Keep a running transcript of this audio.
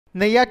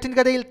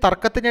നെയ്യാറ്റിൻകരയിൽ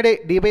തർക്കത്തിനിടെ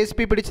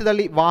DYSP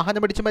പിടിച്ചുതള്ളി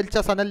വാഹനമിടിച്ചു മരിച്ച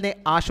സനലിനെ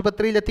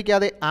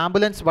ആശുപത്രിയിലെത്തിക്കാതെ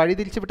ambulance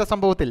വഴിതിരിച്ചുവിട്ട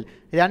സംഭവത്തിൽ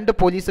 2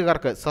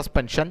 പോലീസുകാർക്ക്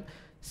സസ്പെൻഷൻ.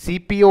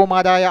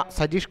 CPOമാരായ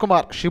സജീഷ്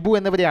കുമാർ, ഷിബു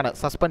എന്നിവരെയാണ്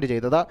സസ്പെൻഡ്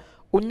ചെയ്തത്.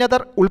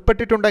 ഉന്നതർ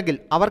ഉൾപ്പെട്ടിട്ടുണ്ടെങ്കിൽ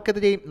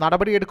അവർക്കെതിരെയും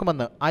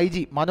നടപടിയെടുക്കുമെന്ന് IG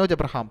മനോജ്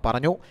എബ്രഹാം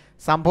പറഞ്ഞു.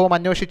 സംഭവം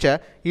അന്വേഷിച്ച്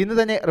ഇന്ന്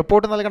തന്നെ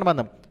റിപ്പോർട്ട്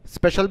നൽകണമെന്നും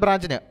സ്പെഷ്യൽ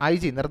ബ്രാഞ്ചിന്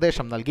IG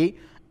നിർദ്ദേശം നൽകി.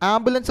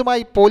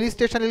 ആംബുലൻസുമായി പോലീസ്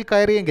സ്റ്റേഷനിൽ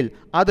കയറിയെങ്കിൽ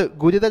അത്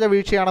ഗുരുതര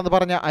വീഴ്ചയാണെന്ന്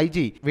പറഞ്ഞ IG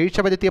വീഴ്ച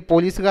വരുത്തിയ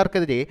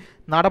പോലീസുകാർക്കെതിരെ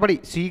നടപടി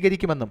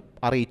സ്വീകരിക്കുമെന്നും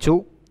അറിയിച്ചു.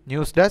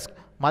 News desk,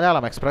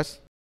 Malayalam express.